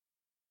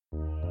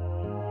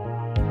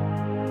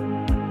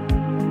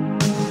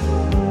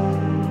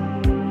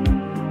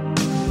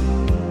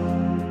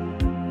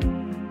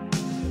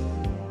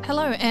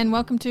and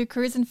welcome to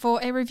Cruisin' for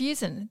a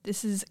Reviewsin'.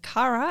 This is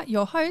Cara,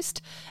 your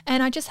host,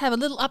 and I just have a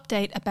little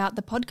update about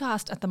the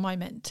podcast at the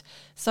moment.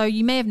 So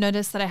you may have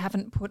noticed that I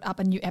haven't put up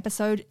a new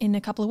episode in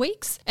a couple of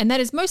weeks, and that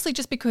is mostly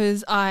just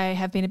because I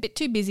have been a bit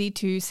too busy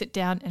to sit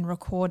down and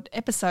record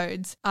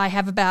episodes. I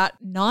have about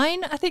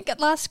 9, I think at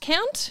last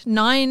count,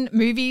 9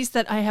 movies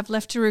that I have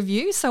left to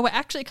review, so we're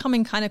actually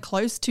coming kind of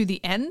close to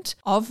the end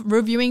of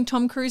reviewing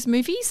Tom Cruise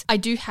movies. I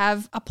do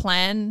have a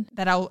plan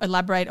that I'll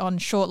elaborate on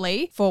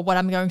shortly for what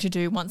I'm going to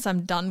do once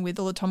I'm done with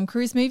all the Tom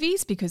Cruise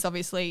movies, because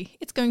obviously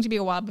it's going to be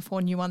a while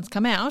before new ones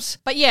come out.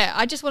 But yeah,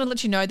 I just want to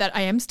let you know that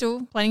I am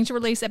still planning to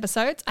release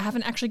episodes. I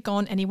haven't actually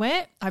gone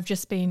anywhere. I've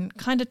just been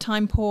kind of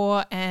time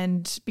poor,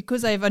 and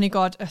because I've only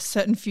got a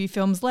certain few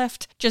films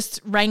left, just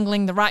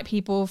wrangling the right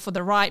people for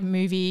the right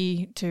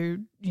movie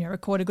to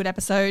record a good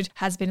episode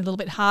has been a little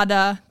bit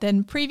harder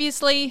than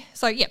previously.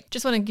 So yeah,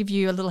 just want to give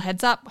you a little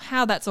heads up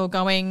how that's all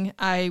going.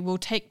 I will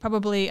take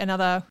probably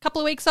another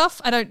couple of weeks off.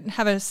 I don't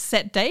have a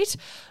set date.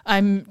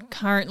 I'm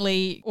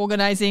currently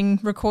organizing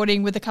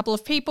recording with a couple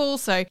of people.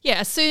 So yeah,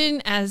 as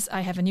soon as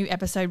I have a new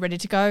episode ready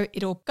to go,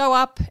 it'll go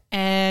up,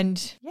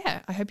 and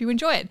yeah, I hope you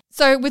enjoy it.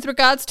 So with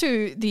regards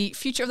to the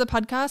future of the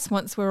podcast,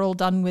 once we're all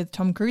done with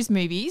Tom Cruise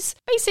movies,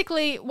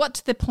 basically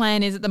what the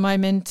plan is at the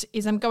moment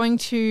is I'm going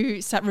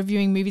to start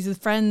reviewing movies with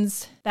friends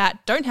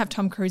that don't have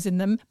Tom Cruise in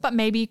them, but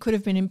maybe could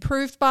have been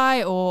improved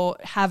by or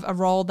have a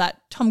role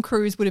that Tom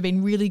Cruise would have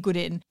been really good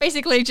in.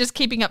 Basically just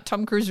keeping up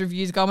Tom Cruise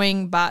reviews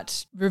going,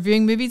 but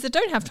reviewing movies that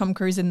don't have Tom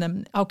Cruise in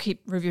them. I'll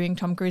keep reviewing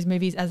Tom Cruise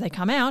movies as they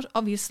come out,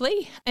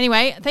 obviously.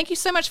 Anyway, thank you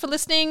so much for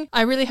listening.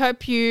 I really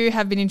hope you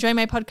have been enjoying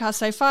my podcast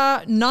so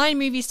far. 9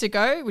 movies to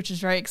go, which is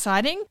very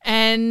exciting.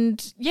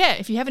 And yeah,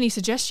 if you have any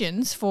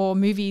suggestions for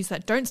movies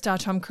that don't star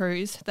Tom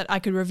Cruise that I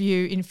could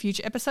review in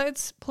future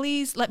episodes,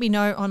 please let me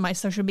know on my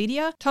social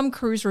media. Tom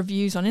Cruise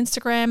Reviews on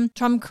Instagram,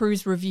 Tom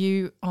Cruise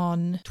Review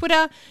on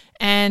Twitter,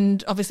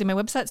 and obviously my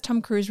website's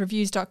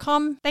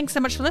tomcruisereviews.com. Thanks so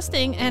much for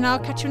listening, and I'll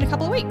catch you in a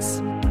couple of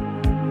weeks.